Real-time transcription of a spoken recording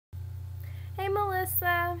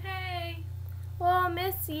Alyssa. Hey, Well, I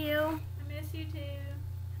miss you. I miss you too.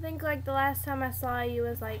 I think like the last time I saw you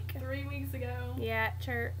was like 3 weeks ago. yeah, at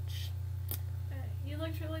church. You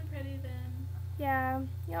looked really pretty then. Yeah,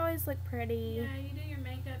 you always look pretty. Yeah, you do your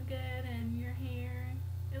makeup good and your hair.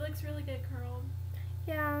 It looks really good curled.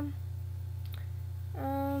 Yeah.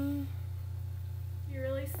 You're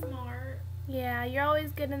really smart. Yeah, you're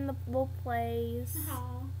always good in the little plays. Aw.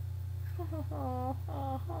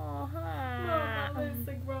 Yeah,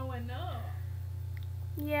 Alyssa growing up.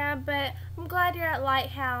 but I'm glad you're at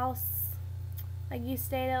Lighthouse. Like you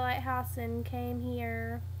stayed at Lighthouse and came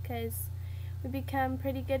here because we become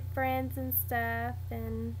pretty good friends and stuff.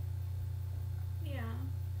 And Yeah.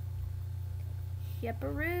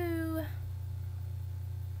 yepperoo.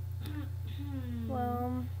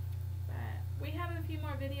 Well, But we have a few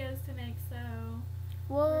more videos to make, so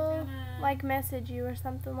we'll gonna- like message you or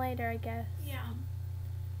something later, I guess. yeah.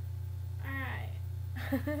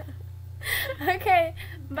 Alright. Okay,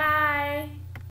 bye.